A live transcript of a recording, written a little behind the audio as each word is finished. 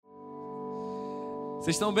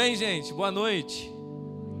Vocês estão bem, gente? Boa noite.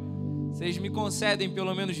 Vocês me concedem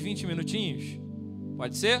pelo menos 20 minutinhos?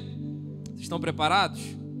 Pode ser? Vocês estão preparados?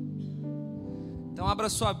 Então abra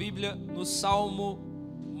sua Bíblia no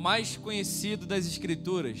Salmo mais conhecido das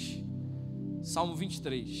Escrituras, Salmo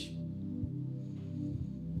 23.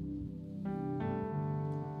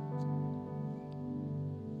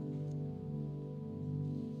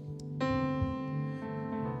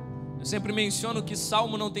 Eu sempre menciono que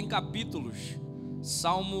Salmo não tem capítulos.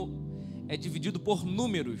 Salmo é dividido por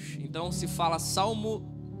números. Então se fala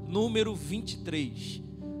Salmo número 23,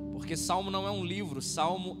 porque Salmo não é um livro,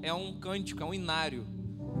 Salmo é um cântico, é um inário.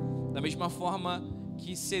 Da mesma forma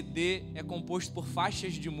que CD é composto por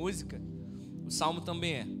faixas de música, o Salmo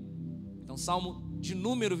também é. Então Salmo de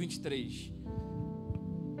número 23,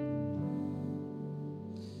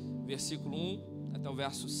 versículo 1 até o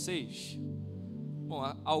verso 6. Bom,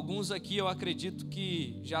 alguns aqui eu acredito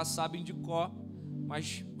que já sabem de cor,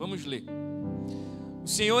 mas vamos ler. O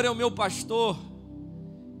Senhor é o meu pastor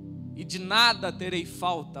e de nada terei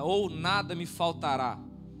falta, ou nada me faltará.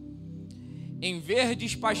 Em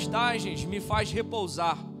verdes pastagens me faz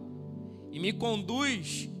repousar e me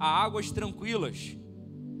conduz a águas tranquilas.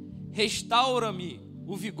 Restaura-me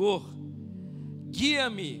o vigor,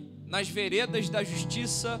 guia-me nas veredas da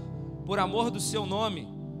justiça por amor do seu nome.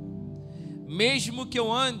 Mesmo que eu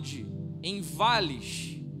ande em vales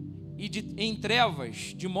e em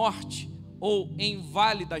trevas de morte, ou em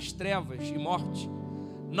vale das trevas e morte,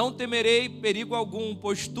 não temerei perigo algum,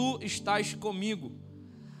 pois tu estás comigo.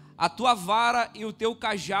 A tua vara e o teu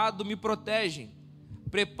cajado me protegem.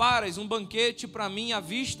 Preparas um banquete para mim à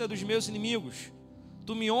vista dos meus inimigos.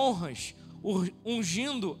 Tu me honras,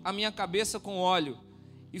 ungindo a minha cabeça com óleo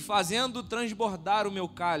e fazendo transbordar o meu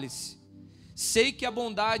cálice. Sei que a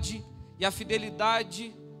bondade e a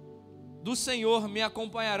fidelidade do Senhor me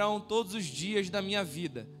acompanharão todos os dias da minha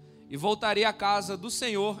vida, e voltarei à casa do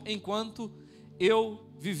Senhor enquanto eu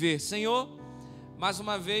viver. Senhor, mais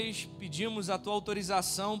uma vez pedimos a tua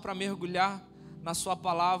autorização para mergulhar na sua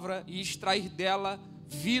palavra e extrair dela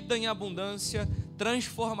vida em abundância,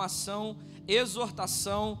 transformação,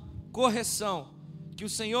 exortação, correção. Que o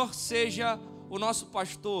Senhor seja o nosso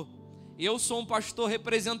pastor. Eu sou um pastor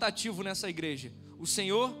representativo nessa igreja. O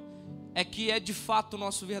Senhor é que é de fato o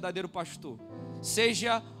nosso verdadeiro pastor.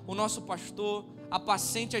 Seja o nosso pastor,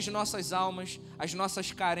 apacente as nossas almas, as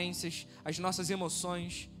nossas carências, as nossas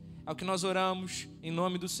emoções. É o que nós oramos em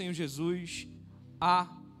nome do Senhor Jesus.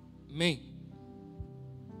 Amém.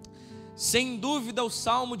 Sem dúvida, o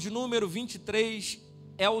Salmo de número 23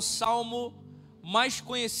 é o salmo mais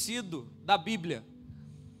conhecido da Bíblia.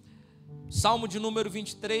 Salmo de número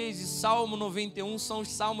 23 e Salmo 91 são os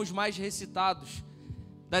salmos mais recitados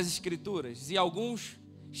das Escrituras, e alguns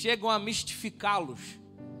chegam a mistificá-los.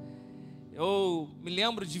 Eu me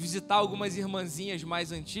lembro de visitar algumas irmãzinhas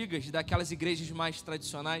mais antigas, daquelas igrejas mais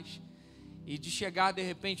tradicionais, e de chegar de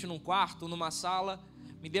repente num quarto, numa sala,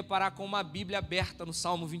 me deparar com uma Bíblia aberta no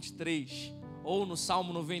Salmo 23 ou no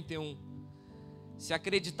Salmo 91. Se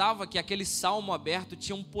acreditava que aquele salmo aberto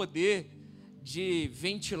tinha um poder de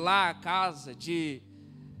ventilar a casa, de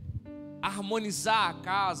harmonizar a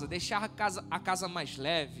casa, deixar a casa mais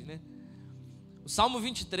leve, né? O Salmo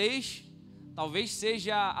 23 talvez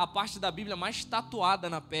seja a parte da Bíblia mais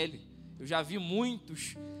tatuada na pele. Eu já vi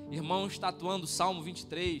muitos irmãos tatuando o Salmo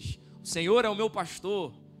 23. O Senhor é o meu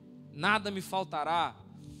pastor, nada me faltará.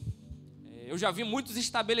 Eu já vi muitos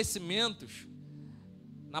estabelecimentos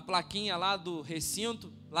na plaquinha lá do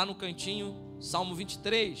recinto, lá no cantinho, Salmo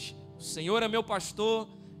 23. O Senhor é meu pastor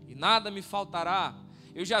e nada me faltará.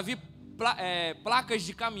 Eu já vi placas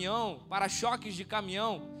de caminhão, para-choques de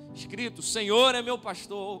caminhão, escrito: Senhor é meu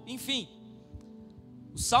pastor. Enfim,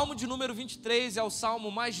 o Salmo de número 23 é o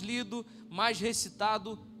salmo mais lido, mais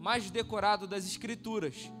recitado, mais decorado das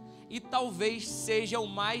Escrituras, e talvez seja o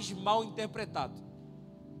mais mal interpretado.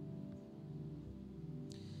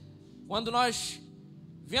 Quando nós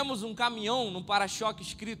vemos um caminhão num para-choque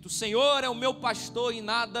escrito: Senhor é o meu pastor e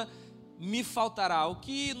nada me faltará, o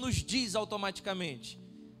que nos diz automaticamente?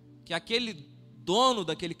 Que aquele dono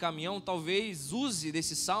daquele caminhão talvez use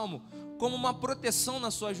desse salmo como uma proteção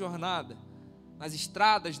na sua jornada, nas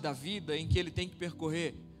estradas da vida em que ele tem que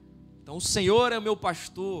percorrer. Então, o Senhor é o meu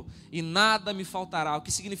pastor e nada me faltará. O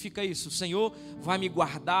que significa isso? O Senhor vai me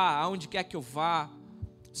guardar aonde quer que eu vá.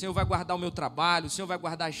 O Senhor vai guardar o meu trabalho. O Senhor vai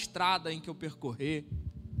guardar a estrada em que eu percorrer.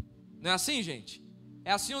 Não é assim, gente?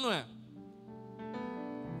 É assim ou não é?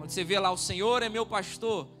 Quando você vê lá: o Senhor é meu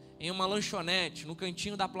pastor, em uma lanchonete, no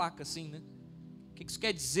cantinho da placa, assim, né? O que isso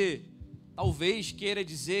quer dizer? Talvez queira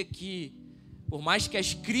dizer que, por mais que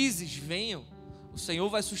as crises venham, O Senhor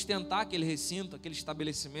vai sustentar aquele recinto, aquele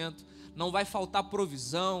estabelecimento. Não vai faltar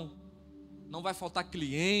provisão, não vai faltar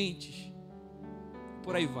clientes,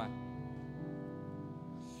 por aí vai.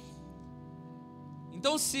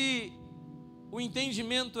 Então, se o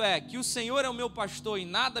entendimento é que o Senhor é o meu pastor e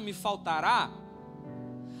nada me faltará,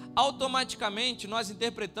 automaticamente nós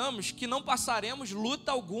interpretamos que não passaremos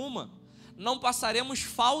luta alguma, não passaremos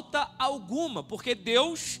falta alguma, porque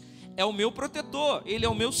Deus é o meu protetor, Ele é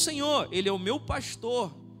o meu Senhor, Ele é o meu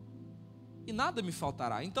pastor, e nada me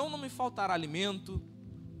faltará. Então não me faltará alimento,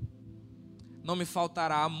 não me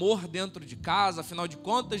faltará amor dentro de casa, afinal de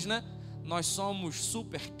contas, né? Nós somos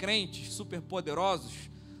super crentes, super poderosos,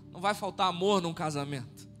 não vai faltar amor num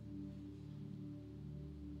casamento,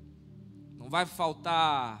 não vai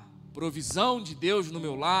faltar provisão de Deus no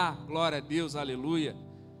meu lar, glória a Deus, aleluia.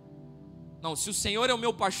 Não, se o Senhor é o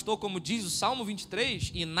meu pastor, como diz o Salmo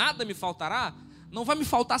 23, e nada me faltará, não vai me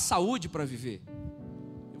faltar saúde para viver.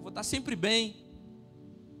 Eu vou estar sempre bem,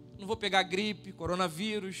 não vou pegar gripe,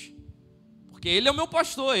 coronavírus, porque Ele é o meu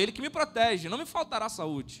pastor, Ele que me protege, não me faltará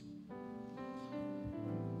saúde.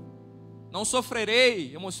 Não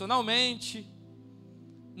sofrerei emocionalmente,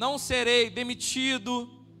 não serei demitido.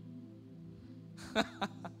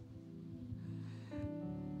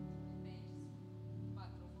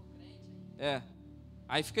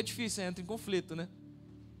 Aí fica difícil, entra em conflito, né?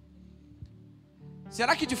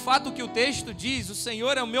 Será que de fato o que o texto diz, o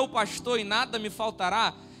Senhor é o meu pastor e nada me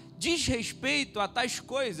faltará, diz respeito a tais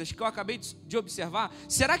coisas que eu acabei de observar?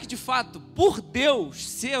 Será que de fato, por Deus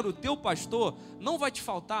ser o teu pastor, não vai te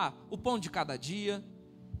faltar o pão de cada dia?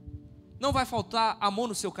 Não vai faltar amor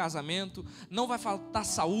no seu casamento? Não vai faltar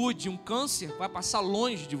saúde? Um câncer vai passar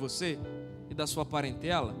longe de você e da sua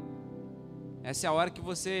parentela? Essa é a hora que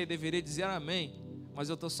você deveria dizer amém, mas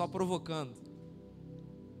eu estou só provocando.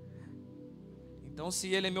 Então, se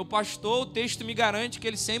Ele é meu pastor, o texto me garante que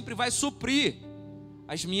Ele sempre vai suprir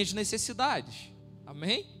as minhas necessidades,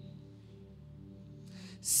 amém?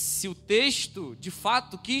 Se o texto de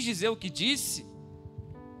fato quis dizer o que disse,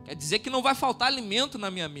 quer dizer que não vai faltar alimento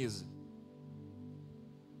na minha mesa.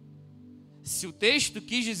 Se o texto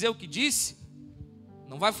quis dizer o que disse,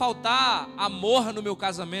 não vai faltar amor no meu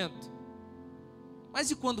casamento. Mas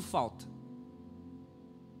e quando falta?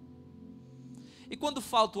 E quando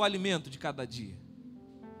falta o alimento de cada dia?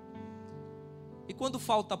 E quando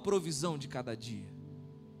falta a provisão de cada dia?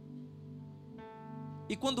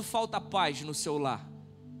 E quando falta a paz no seu lar?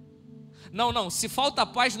 Não, se falta a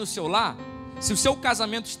paz no seu lar, se o seu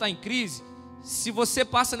casamento está em crise, se você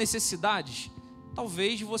passa necessidades,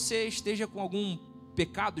 talvez você esteja com algum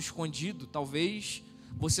pecado escondido, talvez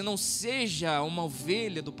você não seja uma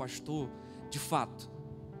ovelha do pastor, de fato,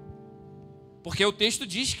 porque o texto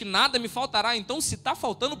diz que nada me faltará. Então, se está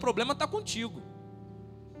faltando, o problema está contigo,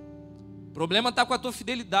 o problema está com a tua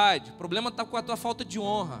fidelidade, o problema está com a tua falta de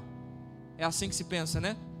honra. É assim que se pensa,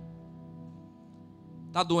 né?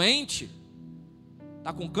 Está doente?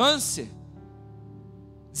 Está com câncer?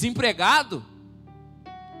 Desempregado?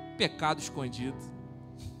 Pecado escondido.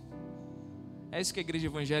 É isso que a igreja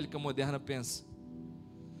evangélica moderna pensa,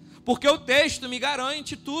 porque o texto me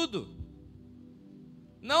garante tudo.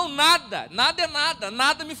 Não, nada é nada,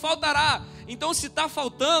 nada me faltará. Então, se está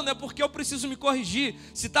faltando é porque eu preciso me corrigir.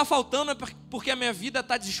 Se está faltando é porque a minha vida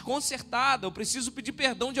está desconcertada, eu preciso pedir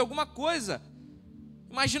perdão de alguma coisa.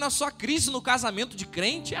 Imagina só, crise no casamento de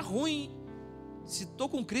crente é ruim. Se estou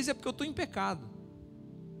com crise é porque eu estou em pecado.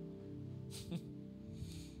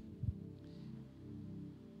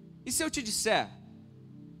 E se eu te disser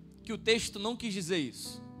que o texto não quis dizer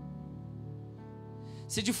isso?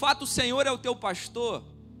 Se de fato o Senhor é o teu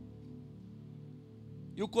pastor,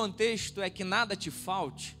 e o contexto é que nada te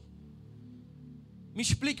falte, me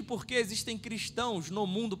explique por que existem cristãos no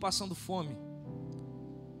mundo passando fome.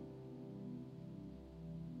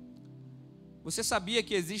 Você sabia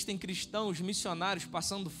que existem cristãos missionários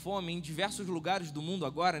passando fome em diversos lugares do mundo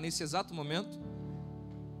agora, nesse exato momento?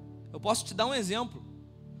 Eu posso te dar um exemplo.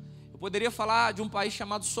 Eu poderia falar de um país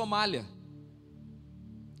chamado Somália.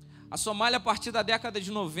 A Somália, a partir da década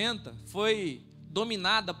de 90, foi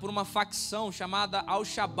dominada por uma facção chamada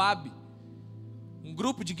Al-Shabaab, um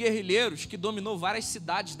grupo de guerrilheiros que dominou várias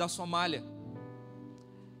cidades da Somália.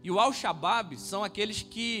 E o Al-Shabaab são aqueles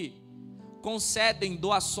que concedem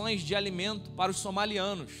doações de alimento para os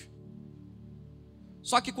somalianos.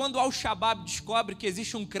 Só que quando o Al-Shabaab descobre que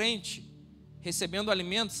existe um crente recebendo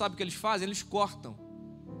alimento, sabe o que eles fazem? Eles cortam.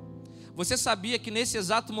 Você sabia que nesse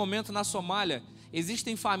exato momento na Somália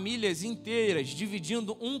existem famílias inteiras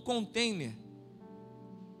dividindo um container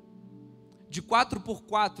de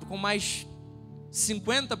 4x4 com mais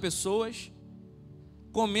 50 pessoas,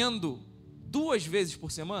 comendo 2 vezes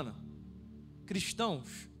por semana?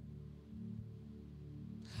 Cristãos.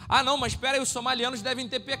 Ah, não, mas espera aí, os somalianos devem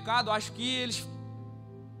ter pecado. Acho que eles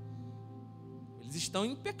estão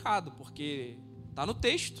em pecado, porque está no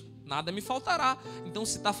texto, nada me faltará. Então,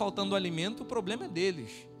 se está faltando alimento, o problema é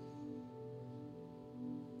deles.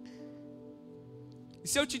 E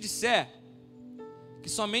se eu te disser que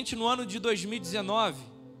somente no ano de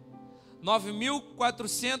 2019,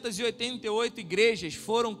 9.488 igrejas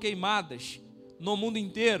foram queimadas no mundo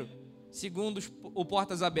inteiro, segundo o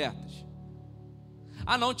Portas Abertas?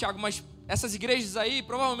 Ah não, Tiago, mas essas igrejas aí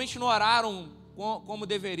provavelmente não oraram como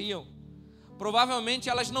deveriam. Provavelmente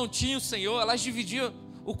elas não tinham o Senhor, elas dividiam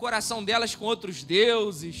o coração delas com outros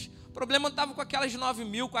deuses. O problema estava com aquelas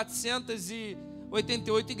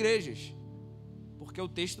 9.488 igrejas, porque o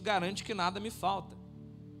texto garante que nada me falta.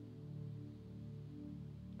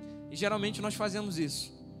 E geralmente nós fazemos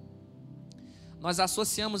isso. Nós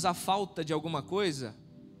associamos a falta de alguma coisa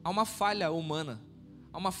a uma falha humana,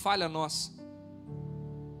 a uma falha nossa.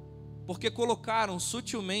 Porque colocaram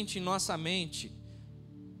sutilmente em nossa mente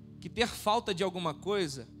que ter falta de alguma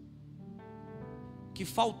coisa, que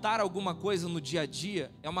faltar alguma coisa no dia a dia,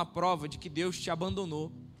 é uma prova de que Deus te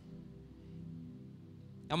abandonou.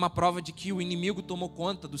 É uma prova de que o inimigo tomou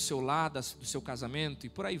conta do seu lar, do seu casamento, e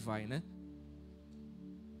por aí vai, né?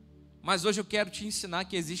 Mas hoje eu quero te ensinar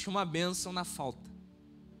que existe uma bênção na falta.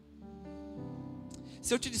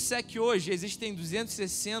 Se eu te disser que hoje existem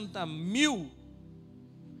 260 mil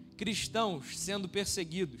cristãos sendo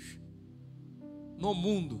perseguidos no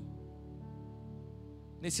mundo,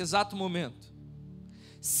 nesse exato momento.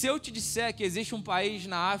 Se eu te disser que existe um país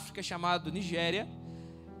na África chamado Nigéria,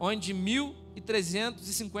 onde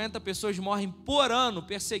 1.350 pessoas morrem por ano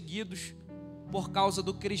perseguidos por causa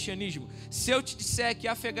do cristianismo. Se eu te disser que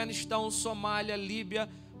Afeganistão, Somália, Líbia,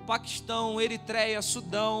 Paquistão, Eritreia,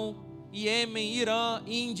 Sudão, Iêmen, Irã,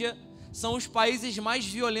 Índia são os países mais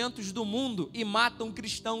violentos do mundo e matam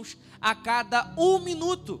cristãos a cada 1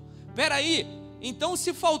 minuto. Peraí, então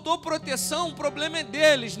se faltou proteção, o problema é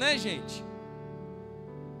deles, né, gente?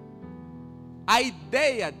 A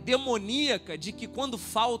ideia demoníaca de que quando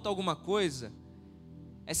falta alguma coisa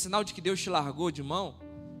é sinal de que Deus te largou de mão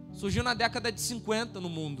surgiu na década de 50 no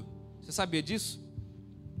mundo. Você sabia disso?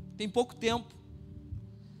 Tem pouco tempo.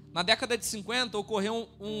 Na década de 50 ocorreu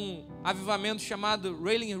um avivamento chamado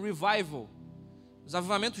Railing Revival. Os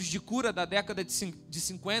avivamentos de cura da década de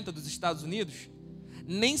 50 dos Estados Unidos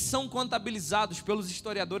nem são contabilizados pelos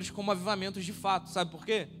historiadores como avivamentos de fato. Sabe por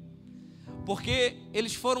quê? Porque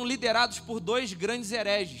eles foram liderados por 2 grandes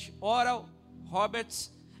hereges, Oral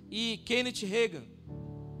Roberts e Kenneth Hagin.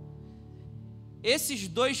 Esses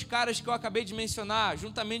 2 caras que eu acabei de mencionar,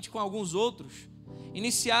 juntamente com alguns outros,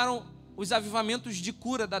 iniciaram os avivamentos de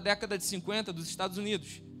cura da década de 50 dos Estados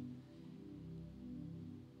Unidos.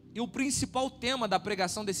 E o principal tema da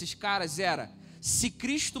pregação desses caras era: se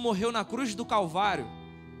Cristo morreu na cruz do Calvário,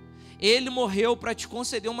 Ele morreu para te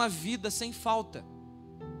conceder uma vida sem falta.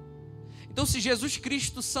 Então, se Jesus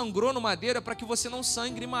Cristo sangrou no madeiro, é para que você não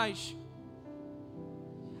sangre mais.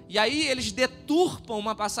 E aí eles deturpam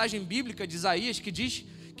uma passagem bíblica de Isaías que diz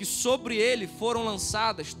que sobre ele foram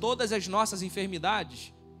lançadas todas as nossas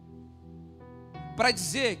enfermidades, para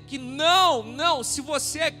dizer que não, se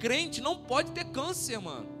você é crente, não pode ter câncer,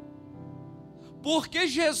 mano. Porque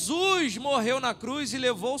Jesus morreu na cruz e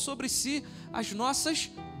levou sobre si as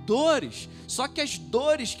nossas dores. Só que as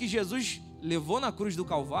dores que Jesus levou na cruz do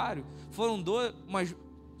Calvário foram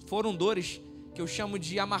dores que eu chamo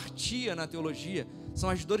de amartia na teologia. São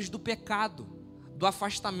as dores do pecado, do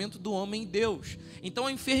afastamento do homem em Deus. Então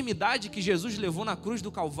a enfermidade que Jesus levou na cruz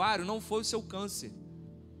do Calvário não foi o seu câncer.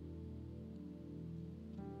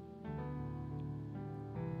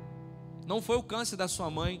 Não foi o câncer da sua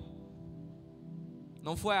mãe.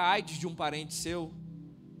 Não foi a AIDS de um parente seu.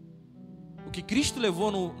 O que Cristo levou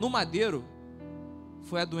no madeiro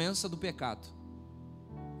foi a doença do pecado.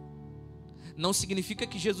 Não significa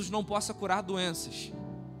que Jesus não possa curar doenças,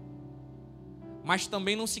 mas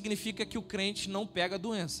também não significa que o crente não pega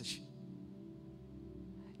doenças.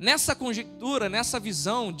 Nessa conjectura, nessa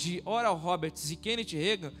visão de Oral Roberts e Kenneth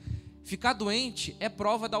Hagin, ficar doente é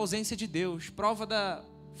prova da ausência de Deus, prova da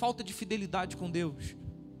falta de fidelidade com Deus.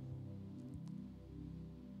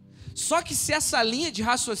 Só que se essa linha de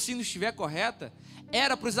raciocínio estiver correta,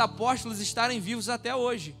 era para os apóstolos estarem vivos até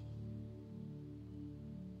hoje.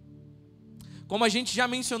 Como a gente já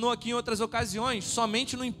mencionou aqui em outras ocasiões,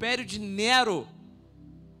 somente no Império de Nero,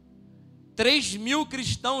 3.000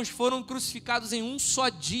 cristãos foram crucificados em um só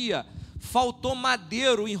dia. Faltou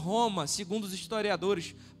madeiro em Roma, segundo os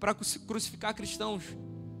historiadores, para crucificar cristãos.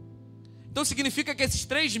 Então significa que esses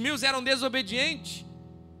 3.000 eram desobedientes?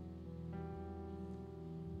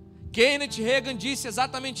 Kenneth Hagin disse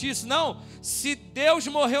exatamente isso. Não, se Deus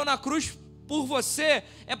morreu na cruz por você,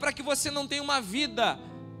 é para que você não tenha uma vida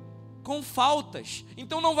com faltas.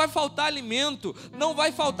 Então não vai faltar alimento, não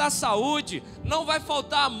vai faltar saúde, não vai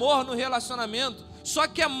faltar amor no relacionamento. Só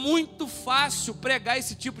que é muito fácil pregar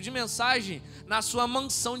esse tipo de mensagem na sua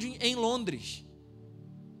mansão em Londres.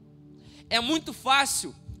 É muito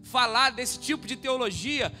fácil falar desse tipo de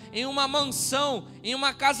teologia em uma mansão, em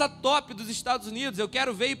uma casa top dos Estados Unidos. Eu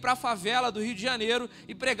quero ver ir para a favela do Rio de Janeiro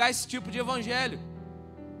e pregar esse tipo de evangelho.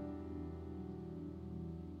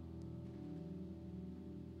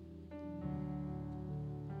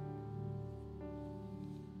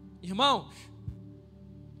 Irmãos,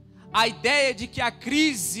 a ideia de que a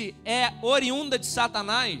crise é oriunda de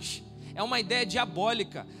Satanás é uma ideia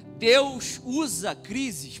diabólica. Deus usa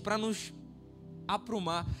crises para nos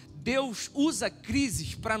aprumar. Deus usa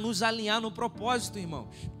crises para nos alinhar no propósito,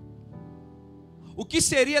 irmãos. O que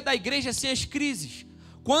seria da igreja sem as crises?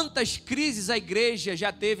 Quantas crises a igreja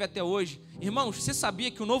já teve até hoje? Irmãos, você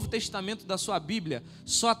sabia que o Novo Testamento da sua Bíblia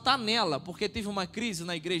só está nela porque teve uma crise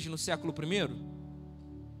na igreja no século I?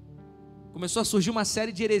 Começou a surgir uma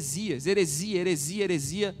série de heresias,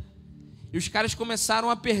 heresia, e os caras começaram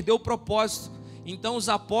a perder o propósito. Então os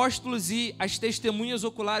apóstolos e as testemunhas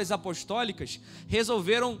oculares apostólicas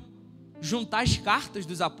resolveram juntar as cartas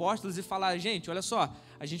dos apóstolos e falar: gente, olha só,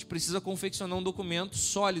 a gente precisa confeccionar um documento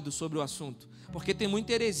sólido sobre o assunto, porque tem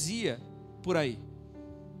muita heresia por aí.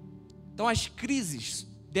 Então as crises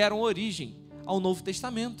deram origem ao Novo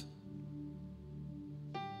Testamento.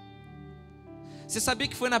 Você sabia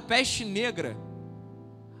que foi na peste negra,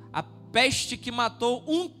 a peste que matou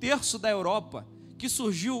 1/3 da Europa, que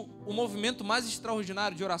surgiu o movimento mais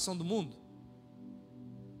extraordinário de oração do mundo?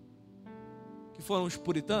 Que foram os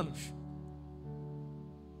puritanos.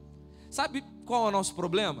 Sabe qual é o nosso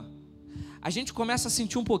problema? A gente começa a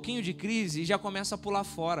sentir um pouquinho de crise e já começa a pular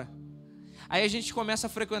fora. Aí a gente começa a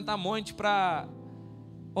frequentar monte para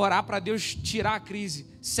orar para Deus tirar a crise.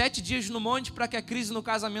 7 dias no monte para que a crise no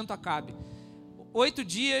casamento acabe. 8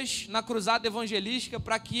 dias na cruzada evangelística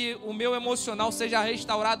para que o meu emocional seja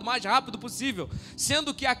restaurado o mais rápido possível.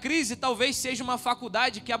 Sendo que a crise talvez seja uma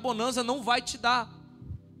faculdade que a bonança não vai te dar.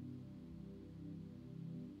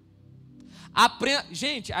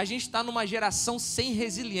 Gente, a gente está numa geração sem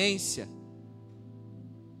resiliência.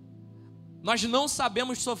 Nós não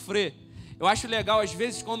sabemos sofrer. Eu acho legal, às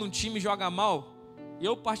vezes, quando um time joga mal,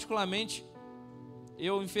 eu particularmente,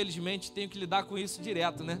 infelizmente tenho que lidar com isso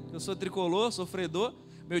direto, né? Eu sou tricolor, sofredor,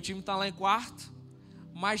 meu time está lá em quarto,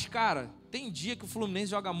 mas cara, tem dia que o Fluminense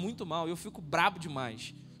joga muito mal, eu fico brabo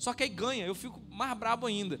demais. Só que aí ganha, eu fico mais brabo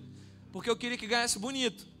ainda, porque eu queria que ganhasse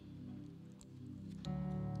bonito.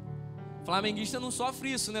 Flamenguista não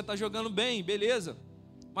sofre isso, né? Tá jogando bem, beleza.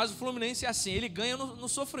 Mas o Fluminense é assim, ele ganha no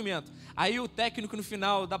sofrimento. Aí o técnico no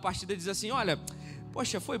final da partida diz assim: olha,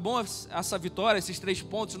 poxa, foi bom essa vitória, esses 3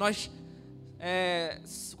 pontos, nós,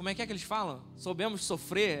 como é que eles falam? Soubemos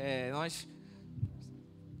sofrer, nós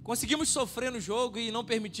conseguimos sofrer no jogo e não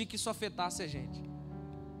permitir que isso afetasse a gente.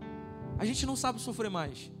 A gente não sabe sofrer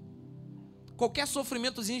mais. Qualquer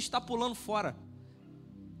sofrimentozinho a gente está pulando fora.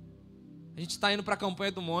 A gente está indo para a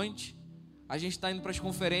campanha do monte, a gente está indo para as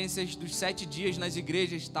conferências dos 7 dias nas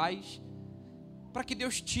igrejas tais, para que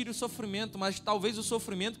Deus tire o sofrimento, mas talvez o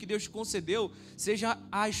sofrimento que Deus te concedeu seja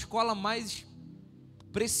a escola mais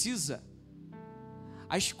precisa,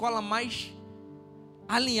 a escola mais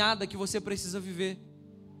alinhada que você precisa viver.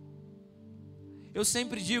 Eu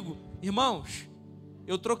sempre digo, irmãos,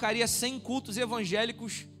 eu trocaria 100 cultos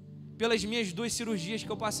evangélicos pelas minhas 2 cirurgias que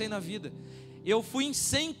eu passei na vida. Eu fui em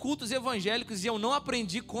 100 cultos evangélicos e eu não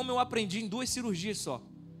aprendi como eu aprendi em 2 cirurgias só.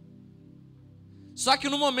 Só que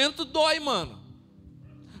no momento dói, mano.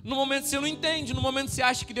 No momento você não entende, no momento você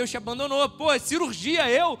acha que Deus te abandonou. Pô, cirurgia,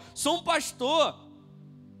 eu sou um pastor.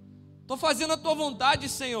 Estou fazendo a tua vontade,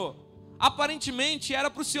 Senhor. Aparentemente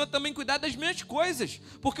era para o Senhor também cuidar das minhas coisas,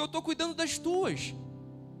 porque eu estou cuidando das tuas.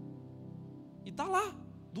 E está lá,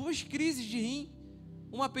 2 crises de rim,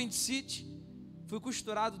 uma apendicite. Fui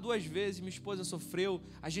costurado 2 vezes, minha esposa sofreu,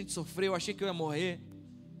 a gente sofreu, achei que eu ia morrer.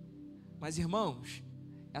 Mas irmãos,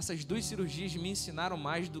 essas 2 cirurgias me ensinaram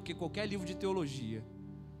mais do que qualquer livro de teologia.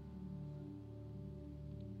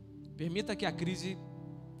 Permita que a crise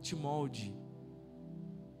te molde.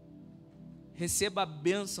 Receba a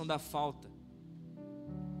bênção da falta.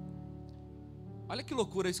 Olha que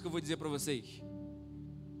loucura isso que eu vou dizer para vocês.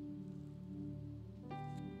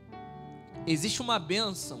 Existe uma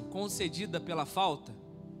bênção concedida pela falta,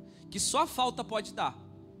 que só a falta pode dar.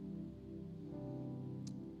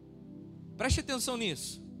 Preste atenção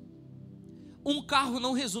nisso. Um carro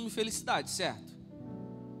não resume felicidade, certo?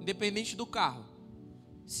 Independente do carro.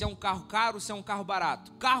 Se é um carro caro, se é um carro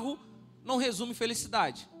barato. Carro não resume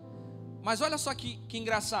felicidade. Mas olha só que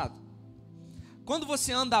engraçado. Quando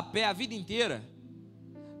você anda a pé a vida inteira,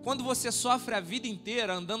 quando você sofre a vida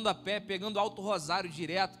inteira andando a pé, pegando Alto Rosário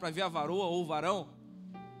direto para ver a varoa ou o varão,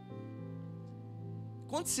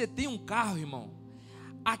 quando você tem um carro, irmão,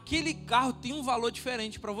 aquele carro tem um valor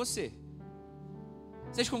diferente para você.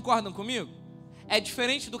 Vocês concordam comigo? É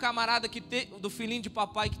diferente do camarada do filhinho de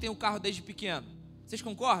papai que tem o carro desde pequeno. Vocês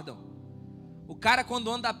concordam? O cara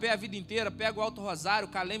quando anda a pé a vida inteira, pega o Alto Rosário,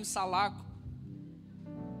 Caleme Salaco.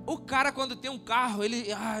 O cara quando tem um carro, ele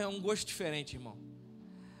é um gosto diferente, irmão.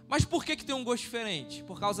 Mas por que tem um gosto diferente?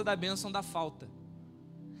 Por causa da bênção da falta.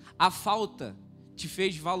 A falta te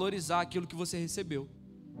fez valorizar aquilo que você recebeu.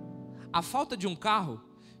 A falta de um carro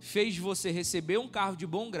fez você receber um carro de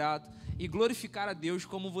bom grado e glorificar a Deus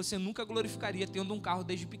como você nunca glorificaria tendo um carro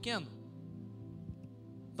desde pequeno.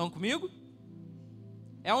 Estão comigo?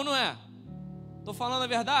 É ou não é? Estou falando a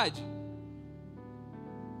verdade?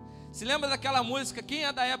 Se lembra daquela música? Quem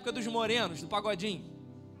é da época dos morenos, do pagodinho?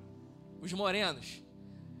 Os morenos.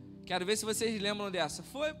 Quero ver se vocês lembram dessa.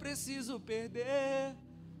 Foi preciso perder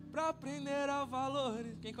para aprender a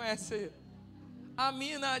valores. Quem conhece aí? A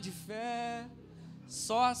mina de fé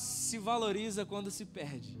só se valoriza quando se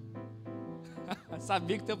perde.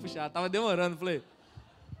 Sabia que tu ia puxar, tava demorando, falei.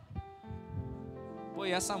 Pô,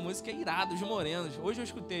 e essa música é irada, os morenos. Hoje eu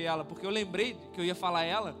escutei ela, porque eu lembrei que eu ia falar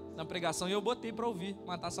ela na pregação e eu botei para ouvir,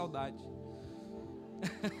 matar a saudade.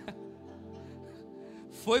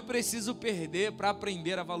 Foi preciso perder para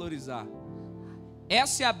aprender a valorizar.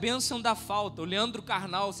 Essa é a bênção da falta. O Leandro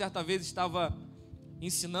Carnal, certa vez, estava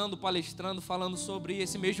ensinando, palestrando, falando sobre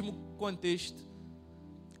esse mesmo contexto.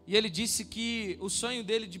 E ele disse que o sonho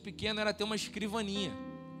dele de pequeno era ter uma escrivaninha.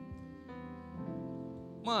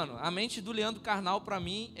 Mano, a mente do Leandro Carnal para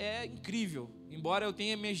mim é incrível, embora eu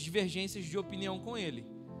tenha minhas divergências de opinião com ele.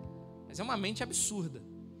 Mas é uma mente absurda.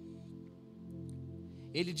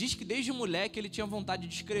 Ele diz que desde moleque ele tinha vontade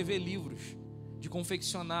de escrever livros, de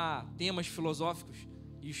confeccionar temas filosóficos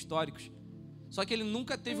e históricos. Só que ele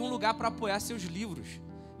nunca teve um lugar para apoiar seus livros.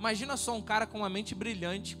 Imagina só um cara com uma mente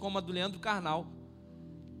brilhante como a do Leandro Carnal,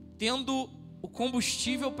 tendo o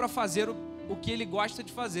combustível para fazer o que ele gosta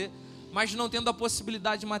de fazer, mas não tendo a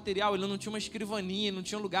possibilidade material. Ele não tinha uma escrivaninha, não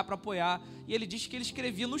tinha um lugar para apoiar. E ele diz que ele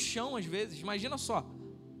escrevia no chão às vezes. Imagina só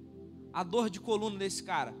a dor de coluna desse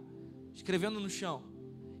cara, escrevendo no chão.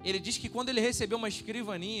 Ele diz que quando ele recebeu uma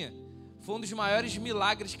escrivaninha, foi um dos maiores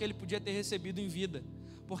milagres que ele podia ter recebido em vida.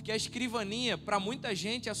 Porque a escrivaninha, para muita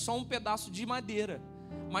gente, é só um pedaço de madeira,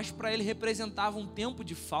 mas para ele representava um tempo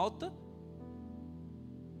de falta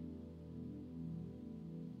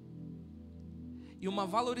e uma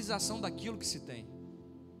valorização daquilo que se tem.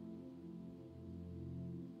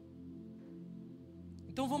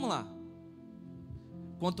 Então vamos lá.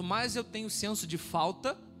 Quanto mais eu tenho senso de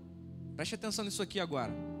falta, preste atenção nisso aqui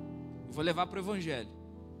agora, eu vou levar para o Evangelho.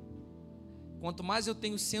 Quanto mais eu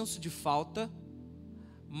tenho senso de falta,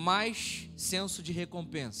 mais senso de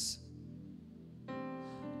recompensa.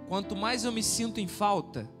 Quanto mais eu me sinto em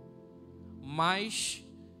falta, mais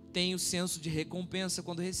tenho senso de recompensa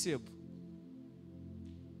quando recebo.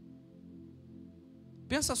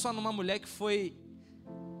 Pensa só numa mulher que foi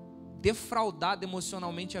defraudada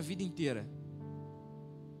emocionalmente a vida inteira,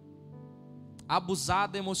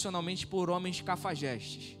 abusada emocionalmente por homens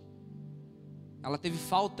cafajestes. Ela teve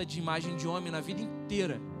falta de imagem de homem na vida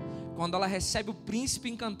inteira. Quando ela recebe o príncipe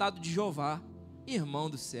encantado de Jeová, irmão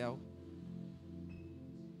do céu,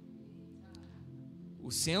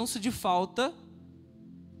 o senso de falta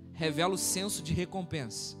revela o senso de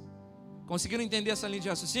recompensa. Conseguiram entender essa linha de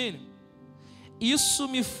raciocínio? Isso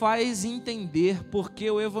me faz entender por que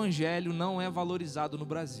o Evangelho não é valorizado no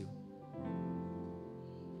Brasil.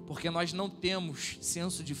 Porque nós não temos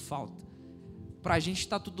senso de falta. Para a gente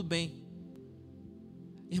está tudo bem.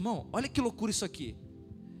 Irmão, olha que loucura isso aqui.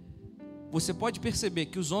 Você pode perceber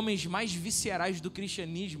que os homens mais viscerais do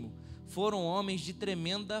cristianismo foram homens de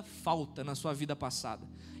tremenda falta na sua vida passada.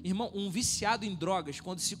 Irmão, um viciado em drogas,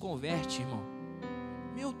 quando se converte, irmão,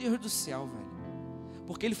 meu Deus do céu, velho.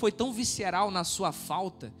 Porque ele foi tão visceral na sua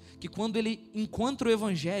falta, que quando ele encontra o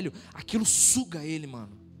Evangelho, aquilo suga ele,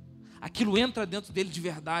 mano. Aquilo entra dentro dele de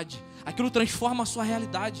verdade. Aquilo transforma a sua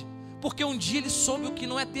realidade. Porque um dia ele soube o que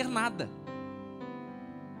não é ter nada.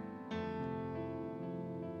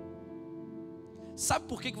 Sabe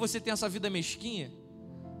por que você tem essa vida mesquinha?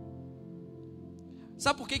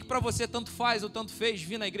 Sabe por que para você tanto faz ou tanto fez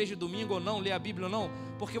vir na igreja domingo ou não, ler a Bíblia ou não?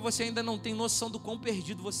 Porque você ainda não tem noção do quão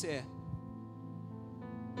perdido você é.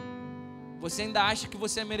 você ainda acha que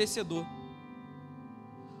você é merecedor.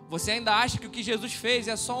 Você ainda acha que o que Jesus fez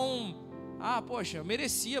é só poxa, eu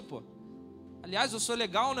merecia, pô. Aliás, eu sou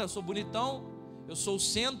legal, né? Eu sou bonitão, eu sou o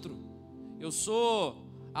centro, eu sou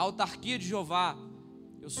a autarquia de Jeová,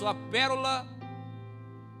 eu sou a pérola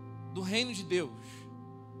do reino de Deus.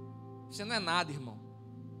 Você não é nada, irmão.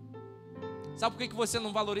 Sabe por que você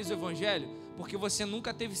não valoriza o evangelho? Porque você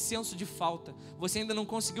nunca teve senso de falta. Você ainda não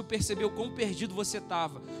conseguiu perceber o quão perdido você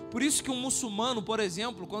estava. Por isso que um muçulmano, por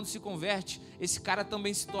exemplo, quando se converte, esse cara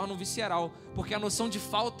também se torna um visceral. Porque a noção de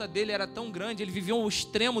falta dele era tão grande, ele vivia um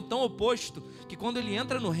extremo tão oposto, que quando ele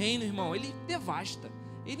entra no reino, irmão, ele devasta,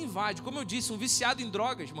 ele invade. Como eu disse, um viciado em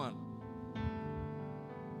drogas, mano.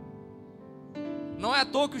 Não é à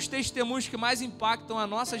toa que os testemunhos que mais impactam a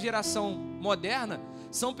nossa geração moderna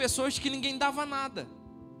são pessoas que ninguém dava nada.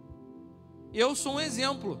 Eu sou um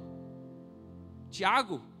exemplo.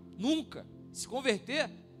 Tiago, nunca. Se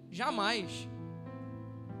converter, jamais.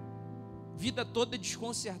 Vida toda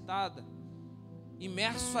desconcertada,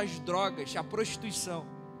 imerso às drogas, à prostituição.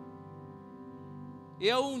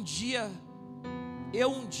 Eu um dia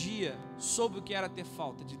soube o que era ter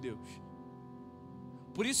falta de Deus.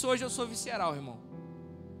 Por isso hoje eu sou visceral, irmão.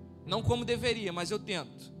 Não como deveria, mas eu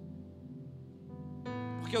tento.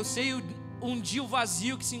 Porque eu sei um dia o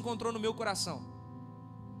vazio que se encontrou no meu coração.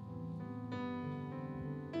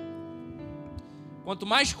 Quanto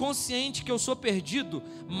mais consciente que eu sou perdido,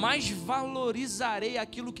 mais valorizarei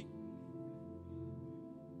aquilo que...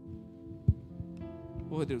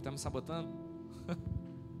 Ô Rodrigo, tá me sabotando?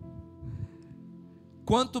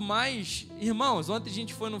 Quanto mais... Irmãos, ontem a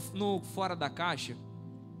gente foi no Fora da Caixa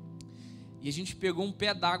e a gente pegou um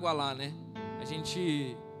pé d'água lá, né? A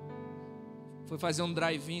gente foi fazer um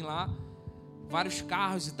drive-in lá, vários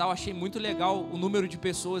carros e tal. Achei muito legal o número de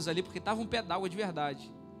pessoas ali, porque tava um pé d'água de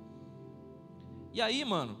verdade. E aí,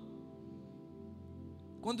 mano,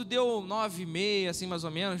 quando deu 9h30, assim mais ou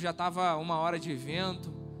menos, já tava 1 hora de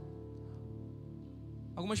evento.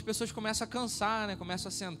 Algumas pessoas começam a cansar, né? Começam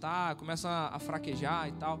a sentar, começam a fraquejar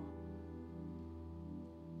e tal.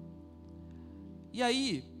 E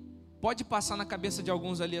aí, pode passar na cabeça de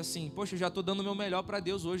alguns ali assim: poxa, eu já estou dando o meu melhor para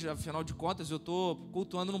Deus hoje, afinal de contas eu estou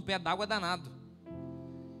cultuando num pé d'água danado.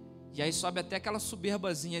 E aí sobe até aquela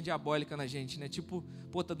soberbazinha diabólica na gente, né? Tipo,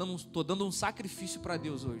 pô, tô dando um sacrifício para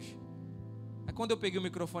Deus hoje. Aí quando eu peguei o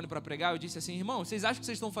microfone para pregar, eu disse assim: irmão, vocês acham que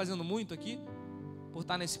vocês estão fazendo muito aqui por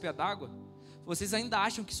estar nesse pé d'água? Vocês ainda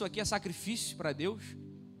acham que isso aqui é sacrifício para Deus?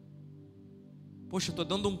 Poxa, eu estou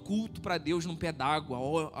dando um culto para Deus num pé d'água.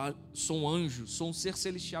 Sou um anjo, sou um ser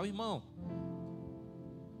celestial, irmão.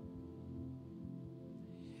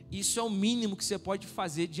 Isso é o mínimo que você pode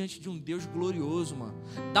fazer diante de um Deus glorioso, mano.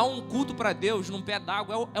 Dar um culto para Deus num pé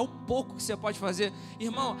d'água é o pouco que você pode fazer.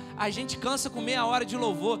 Irmão, a gente cansa com 30 minutos de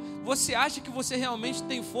louvor. Você acha que você realmente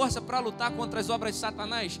tem força para lutar contra as obras de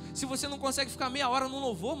Satanás? Se você não consegue ficar 30 minutos no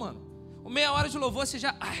louvor, mano. 30 minutos de louvor você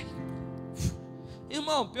já...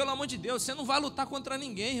 Irmão, pelo amor de Deus, você não vai lutar contra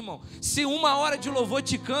ninguém, irmão. Se 1 hora de louvor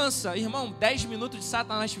te cansa, irmão, 10 minutos de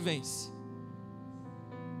Satanás te vence.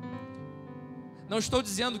 Não estou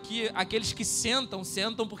dizendo que aqueles que sentam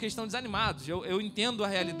porque estão desanimados. Eu entendo a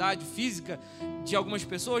realidade física de algumas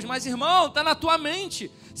pessoas, mas irmão, está na tua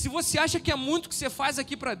mente. Se você acha que é muito que você faz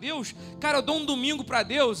aqui para Deus, cara, eu dou um domingo para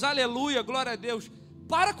Deus, aleluia, glória a Deus.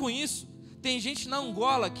 Para com isso. Tem gente na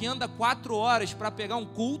Angola que anda 4 horas para pegar um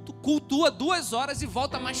culto, cultua 2 horas e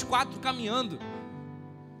volta mais 4 caminhando.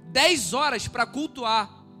 10 horas para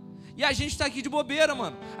cultuar. E a gente está aqui de bobeira,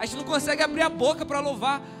 mano. A gente não consegue abrir a boca para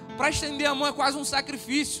louvar. Para estender a mão é quase um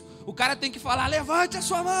sacrifício. O cara tem que falar: levante a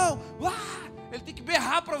sua mão. Ele tem que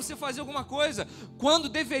berrar para você fazer alguma coisa. Quando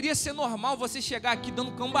deveria ser normal você chegar aqui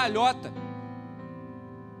dando cambalhota.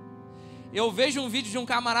 Eu vejo um vídeo de um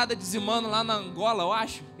camarada dizimando lá na Angola, eu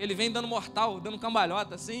acho. Ele vem dando mortal, dando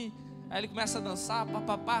cambalhota assim. Aí ele começa a dançar,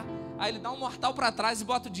 papapá. Aí ele dá um mortal para trás e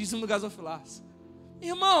bota o dízimo no gasofilaço.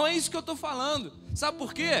 Irmão, é isso que eu estou falando. Sabe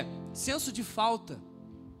por quê? Senso de falta.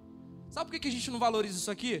 Sabe por que a gente não valoriza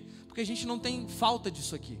isso aqui? Porque a gente não tem falta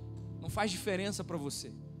disso aqui. Não faz diferença para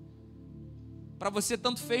você. Para você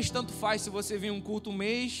tanto fez, tanto faz se você vem um culto um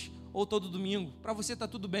mês ou todo domingo. Para você está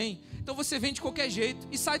tudo bem. Então você vem de qualquer jeito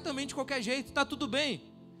e sai também de qualquer jeito. Está tudo bem.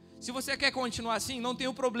 Se você quer continuar assim, não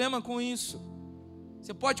tem problema com isso.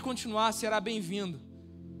 Você pode continuar, será bem-vindo.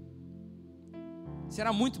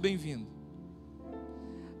 Será muito bem-vindo.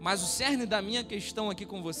 Mas o cerne da minha questão aqui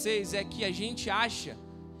com vocês é que a gente acha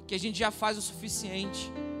que a gente já faz o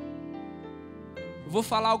suficiente. Eu vou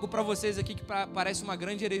falar algo para vocês aqui que parece uma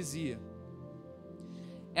grande heresia.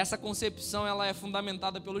 Essa concepção ela é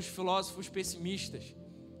fundamentada pelos filósofos pessimistas.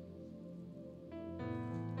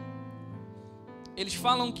 eles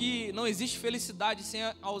falam que não existe felicidade sem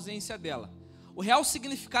a ausência dela. O real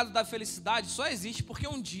significado da felicidade só existe porque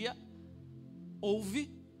um dia houve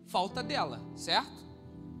falta dela, certo?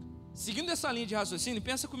 Seguindo essa linha de raciocínio,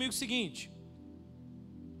 pensa comigo o seguinte.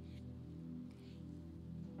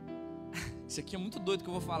 Isso aqui é muito doido que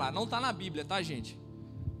eu vou falar. Não está na Bíblia, tá, gente?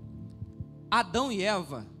 Adão e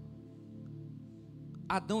Eva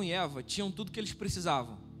tinham tudo que eles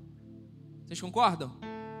precisavam. Vocês concordam?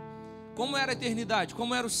 Como era a eternidade?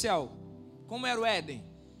 Como era o céu? Como era o Éden?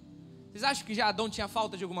 Vocês acham que já Adão tinha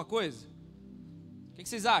falta de alguma coisa? O que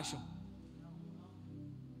vocês acham?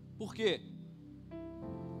 Por quê?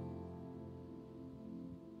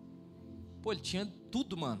 Pô, ele tinha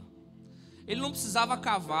tudo, mano. Ele não precisava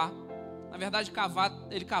cavar. Na verdade, cavar,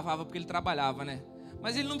 ele cavava porque ele trabalhava, né?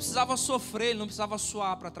 Mas ele não precisava sofrer, ele não precisava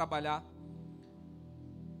suar para trabalhar.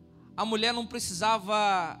 A mulher não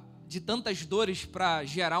precisava de tantas dores para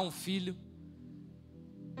gerar um filho.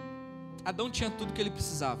 Adão tinha tudo que ele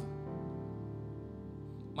precisava.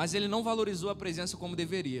 Mas ele não valorizou a presença como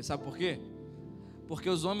deveria. Sabe por quê? Porque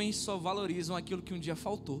os homens só valorizam aquilo que um dia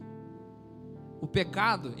faltou. O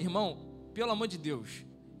pecado, irmão, pelo amor de Deus,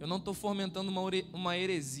 eu não estou fomentando uma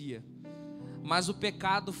heresia, mas o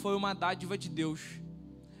pecado foi uma dádiva de Deus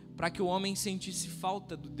para que o homem sentisse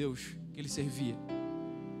falta do Deus que ele servia.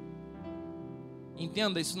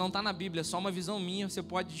 Entenda, isso não está na Bíblia, é só uma visão minha, você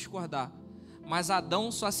pode discordar. Mas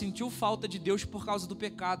Adão só sentiu falta de Deus por causa do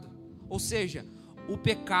pecado. Ou seja, o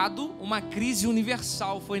pecado, uma crise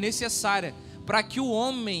universal, foi necessária para que o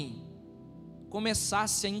homem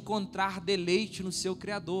começasse a encontrar deleite no seu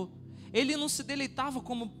Criador. Ele não se deleitava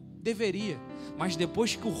como deveria, mas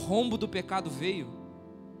depois que o rombo do pecado veio,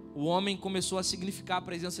 o homem começou a significar a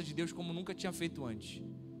presença de Deus como nunca tinha feito antes.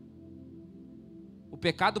 O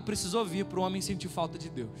pecado precisou vir para o homem sentir falta de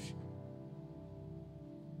Deus.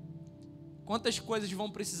 Quantas coisas vão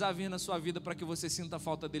precisar vir na sua vida para que você sinta a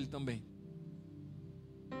falta dele também?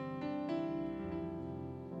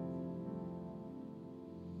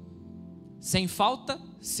 Sem falta,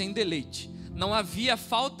 sem deleite. Não havia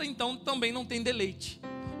falta, então também não tem deleite.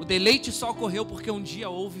 O deleite só ocorreu porque um dia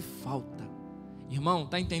houve falta. Irmão,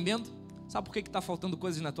 tá entendendo? Sabe por que está faltando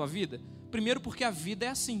coisas na tua vida? Primeiro porque a vida é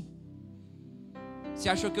assim. Você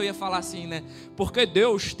achou que eu ia falar assim, né? Porque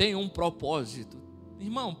Deus tem um propósito.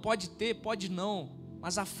 Irmão, pode ter, pode não,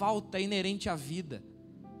 mas a falta é inerente à vida.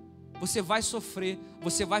 Você vai sofrer,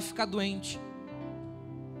 você vai ficar doente.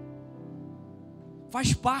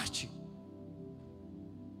 Faz parte.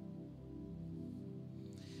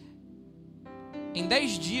 Em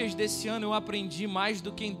 10 dias desse ano eu aprendi mais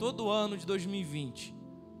do que em todo o ano de 2020.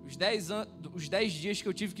 Os 10 dias que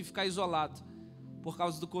eu tive que ficar isolado por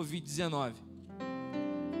causa do Covid-19.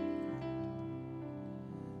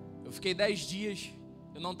 Eu fiquei 10 dias,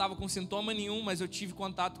 eu não estava com sintoma nenhum, mas eu tive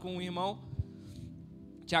contato com um irmão.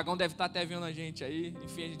 Tiagão deve estar até vendo a gente aí.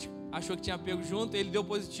 Enfim, a gente achou que tinha pego junto, ele deu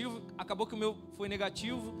positivo, acabou que o meu foi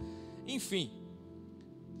negativo. Enfim.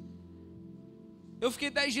 Eu fiquei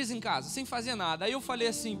 10 dias em casa, sem fazer nada. Aí eu falei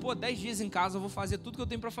assim, 10 dias em casa eu vou fazer tudo que eu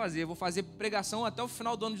tenho para fazer. Eu vou fazer pregação até o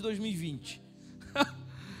final do ano de 2020.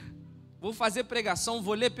 Vou fazer pregação,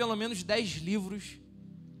 vou ler pelo menos 10 livros.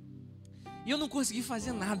 E eu não consegui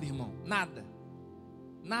fazer nada, irmão. Nada.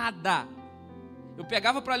 Eu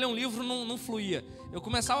pegava para ler um livro, não fluía. Eu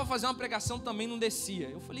começava a fazer uma pregação, também não descia.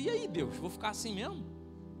 Eu falei, e aí Deus, vou ficar assim mesmo?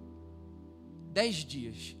 10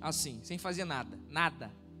 dias, assim, sem fazer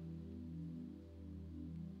nada.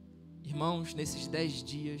 Irmãos, nesses 10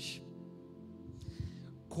 dias,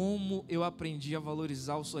 como eu aprendi a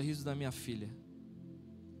valorizar o sorriso da minha filha.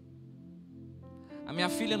 A minha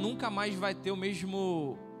filha nunca mais vai ter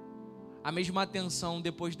a mesma atenção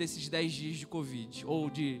depois desses 10 dias de Covid, ou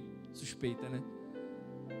de suspeita, né?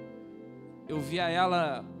 Eu via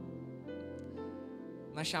ela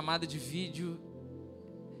na chamada de vídeo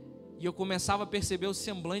e eu começava a perceber o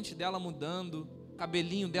semblante dela mudando, o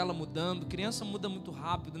cabelinho dela mudando. Criança muda muito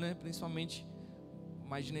rápido, né? Principalmente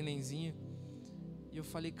mais de nenenzinha. E eu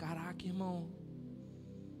falei, caraca, irmão,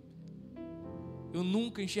 eu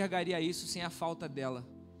nunca enxergaria isso sem a falta dela.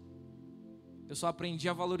 Eu só aprendi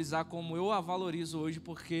a valorizar como eu a valorizo hoje,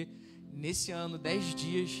 porque nesse ano, 10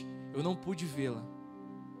 dias, eu não pude vê-la.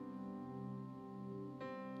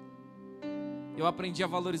 Eu aprendi a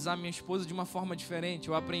valorizar minha esposa de uma forma diferente.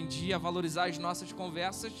 Eu aprendi a valorizar as nossas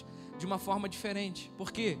conversas de uma forma diferente.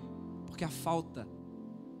 Por quê? Porque a falta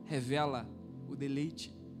revela o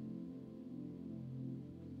deleite.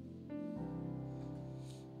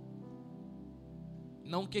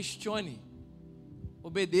 Não questione,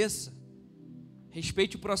 obedeça,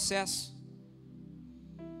 respeite o processo.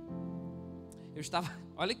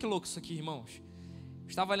 Olha que louco isso aqui, irmãos.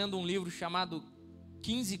 Estava lendo um livro chamado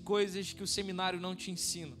 15 Coisas que o Seminário Não Te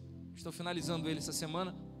Ensina. Estou finalizando ele essa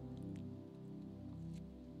semana.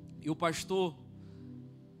 E o pastor,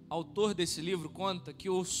 autor desse livro, conta que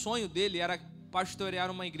o sonho dele era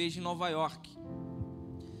pastorear uma igreja em Nova York.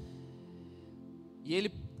 E ele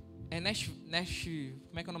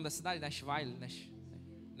como é que é o nome da cidade?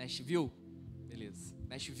 Nashville? Beleza,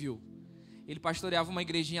 Nashville. Ele pastoreava uma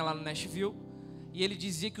igrejinha lá no Nashville. E ele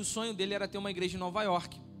dizia que o sonho dele era ter uma igreja em Nova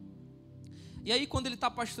York. E aí, quando ele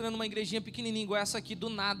está pastoreando uma igrejinha pequenininha igual essa aqui, do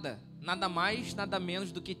nada, nada mais, nada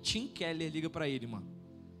menos do que Tim Keller liga para ele, mano.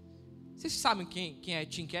 Vocês sabem quem é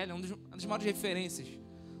Tim Keller? Uma das maiores referências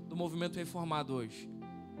do movimento reformado hoje.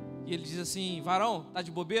 E ele diz assim: varão, tá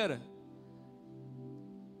de bobeira?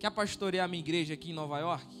 Quer pastorear a minha igreja aqui em Nova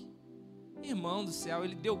York? Irmão do céu,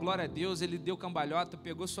 ele deu glória a Deus, ele deu cambalhota,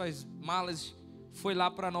 pegou suas malas, foi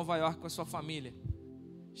lá para Nova York com a sua família.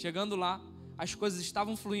 Chegando lá, as coisas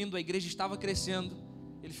estavam fluindo, a igreja estava crescendo.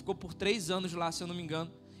 Ele ficou por 3 anos lá, se eu não me engano.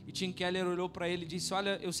 E Tim Keller olhou para ele e disse: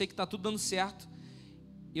 olha, eu sei que está tudo dando certo,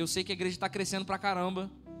 eu sei que a igreja está crescendo pra caramba,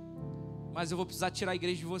 mas eu vou precisar tirar a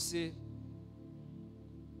igreja de você.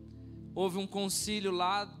 Houve um concílio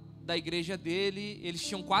lá da igreja dele. Eles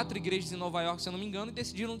tinham 4 igrejas em Nova York, se eu não me engano, e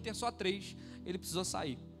decidiram ter só 3. Ele precisou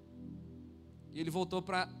sair. E ele voltou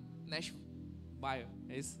para Nashville.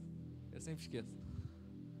 É isso? Eu sempre esqueço.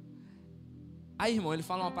 Aí, irmão, ele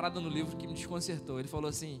fala uma parada no livro que me desconcertou. Ele falou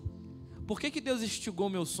assim: por que Deus instigou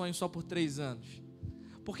meu sonho só por 3 anos?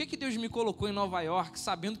 Por que Deus me colocou em Nova York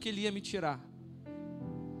sabendo que Ele ia me tirar?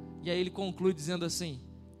 E aí ele conclui dizendo assim: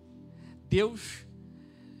 Deus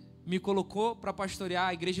me colocou para pastorear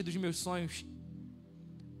a igreja dos meus sonhos,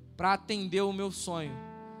 para atender o meu sonho,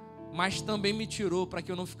 mas também me tirou para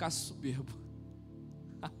que eu não ficasse soberbo.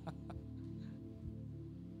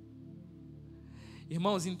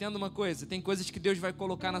 Irmãos, entenda uma coisa: tem coisas que Deus vai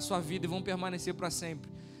colocar na sua vida e vão permanecer para sempre,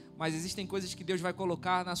 mas existem coisas que Deus vai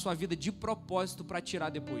colocar na sua vida de propósito para tirar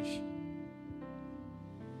depois.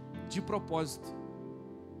 De propósito.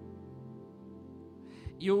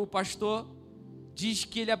 E o pastor diz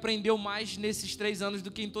que ele aprendeu mais nesses 3 anos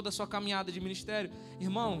do que em toda a sua caminhada de ministério.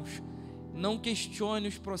 Irmãos, não questione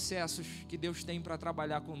os processos que Deus tem para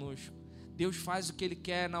trabalhar conosco. Deus faz o que Ele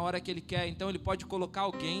quer, na hora que Ele quer. Então Ele pode colocar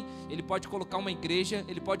alguém, Ele pode colocar uma igreja,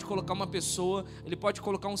 Ele pode colocar uma pessoa, Ele pode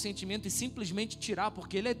colocar um sentimento e simplesmente tirar,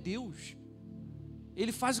 porque Ele é Deus.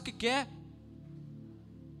 Ele faz o que quer.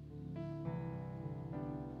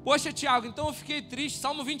 Poxa, Tiago, então eu fiquei triste.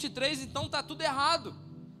 Salmo 23, então está tudo errado.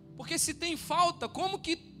 Porque se tem falta, como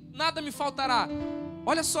que nada me faltará?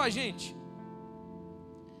 Olha só, gente.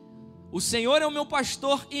 O Senhor é o meu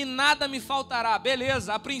pastor e nada me faltará.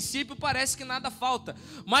 Beleza, a princípio parece que nada falta.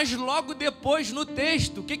 Mas logo depois no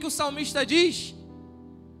texto, o que o salmista diz?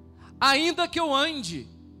 Ainda que eu ande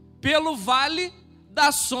pelo vale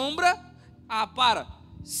da sombra...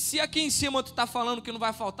 Se aqui em cima tu está falando que não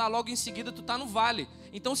vai faltar, logo em seguida tu está no vale.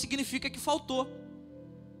 Então significa que faltou.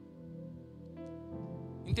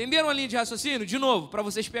 Entenderam a linha de raciocínio? De novo, para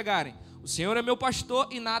vocês pegarem. O Senhor é meu pastor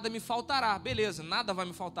e nada me faltará. Beleza, nada vai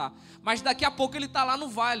me faltar. Mas daqui a pouco ele está lá no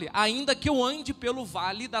vale. Ainda que eu ande pelo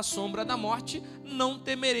vale da sombra da morte, não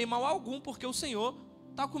temerei mal algum, porque o Senhor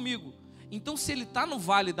está comigo. Então, se ele está no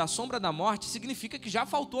vale da sombra da morte, significa que já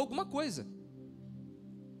faltou alguma coisa.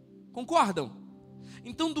 Concordam?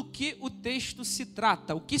 Então, do que o texto se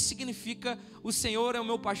trata? O que significa o Senhor é o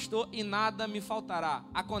meu pastor e nada me faltará?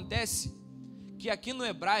 Acontece que aqui no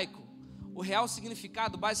hebraico, o real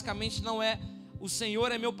significado basicamente não é o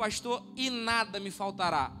Senhor é meu pastor e nada me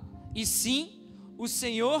faltará, e sim, o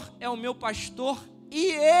Senhor é o meu pastor e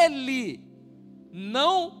Ele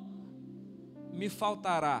não me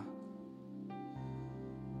faltará.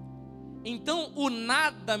 Então o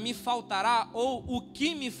nada me faltará ou o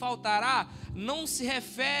que me faltará não se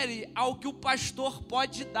refere ao que o pastor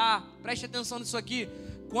pode dar. Preste atenção nisso aqui.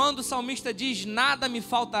 Quando o salmista diz nada me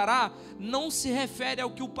faltará, não se refere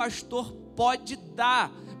ao que o pastor pode dar,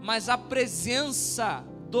 mas a presença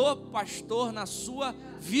do pastor na sua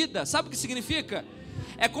vida. Sabe o que significa?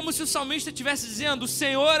 É como se o salmista estivesse dizendo: o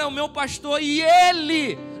Senhor é o meu pastor e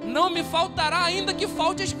Ele não me faltará, ainda que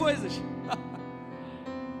falte as coisas.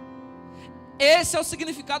 Esse é o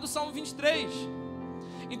significado do Salmo 23.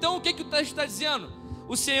 Então o que o texto está dizendo?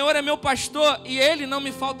 O Senhor é meu pastor e Ele não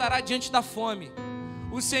me faltará diante da fome.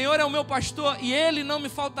 O Senhor é o meu pastor e Ele não me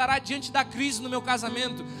faltará diante da crise no meu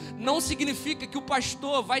casamento. Não significa que o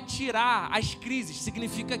pastor vai tirar as crises,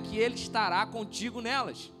 significa que Ele estará contigo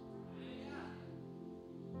nelas.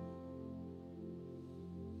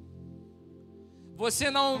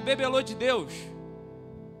 Você não bebelou de Deus.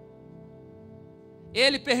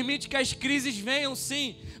 Ele permite que as crises venham,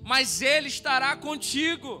 sim, mas Ele estará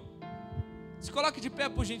contigo. Se coloque de pé,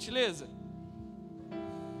 por gentileza.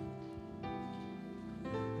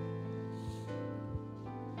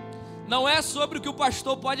 Não é sobre o que o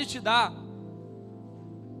pastor pode te dar.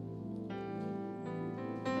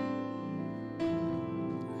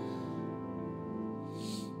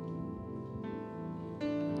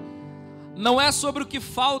 Não é sobre o que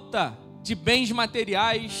falta de bens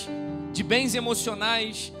materiais, de bens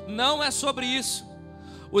emocionais. Não é sobre isso.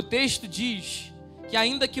 O texto diz que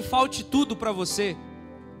ainda que falte tudo para você,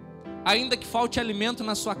 ainda que falte alimento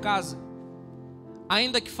na sua casa,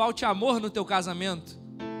 ainda que falte amor no teu casamento,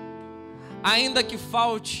 ainda que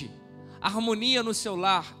falte harmonia no seu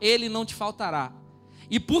lar, Ele não te faltará.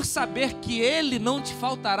 E por saber que Ele não te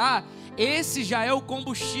faltará, esse já é o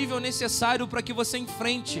combustível necessário para que você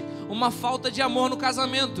enfrente uma falta de amor no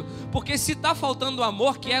casamento. Porque se está faltando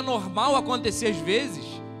amor, que é normal acontecer às vezes,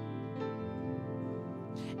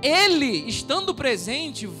 Ele, estando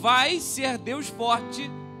presente, vai ser Deus forte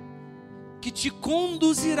que te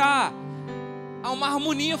conduzirá a uma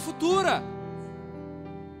harmonia futura.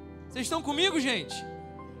 Vocês estão comigo, gente?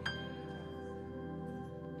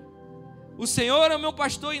 O Senhor é o meu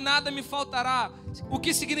pastor e nada me faltará. O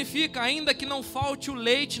que significa? Ainda que não falte o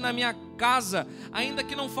leite na minha casa, ainda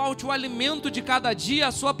que não falte o alimento de cada dia,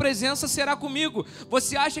 a sua presença será comigo.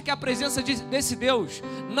 Você acha que a presença desse Deus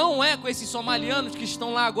não é com esses somalianos que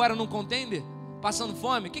estão lá agora num contender, passando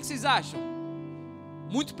fome? O que vocês acham?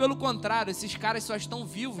 Muito pelo contrário, esses caras só estão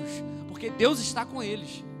vivos porque Deus está com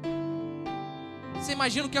eles. Você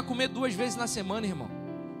imagina o que é comer 2 vezes na semana, irmão?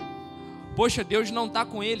 Poxa, Deus não está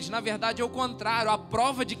com eles. Na verdade é o contrário. A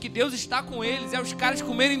prova de que Deus está com eles é os caras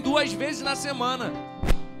comerem 2 vezes na semana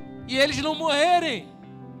e eles não morrerem.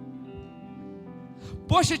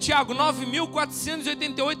 Poxa, Tiago,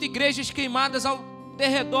 9.488 igrejas queimadas ao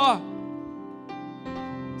derredor.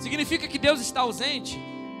 Significa que Deus está ausente?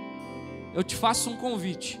 Eu te faço um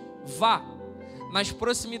convite. Vá nas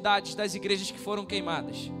proximidades das igrejas que foram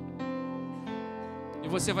queimadas e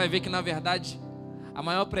você vai ver que na verdade a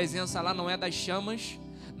maior presença lá não é das chamas,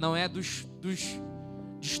 não é dos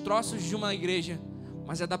destroços de uma igreja,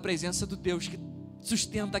 mas é da presença do Deus que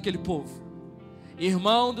sustenta aquele povo.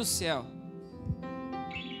 Irmão do céu,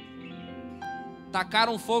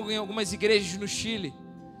 tacaram fogo em algumas igrejas no Chile.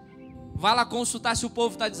 Vai lá consultar se o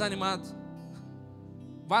povo está desanimado.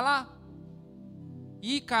 Vai lá.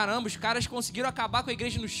 Ih, caramba, os caras conseguiram acabar com a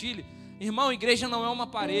igreja no Chile. Irmão, a igreja não é uma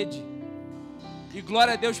parede. E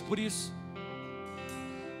glória a Deus por isso.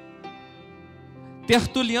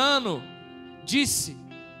 Tertuliano disse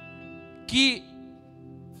que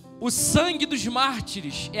o sangue dos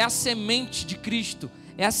mártires é a semente de Cristo,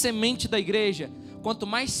 é a semente da igreja. Quanto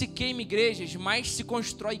mais se queima igrejas, mais se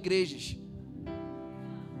constrói igrejas.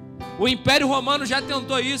 O Império Romano já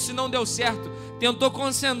tentou isso e não deu certo. Tentou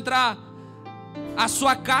concentrar a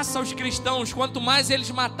sua caça aos cristãos. Quanto mais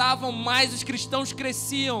eles matavam, mais os cristãos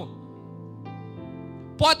cresciam.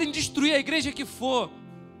 Podem destruir a igreja que for,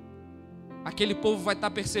 aquele povo vai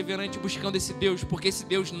estar perseverante buscando esse Deus, porque esse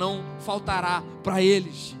Deus não faltará para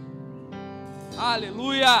eles.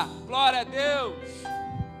 Aleluia, glória a Deus,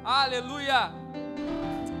 aleluia.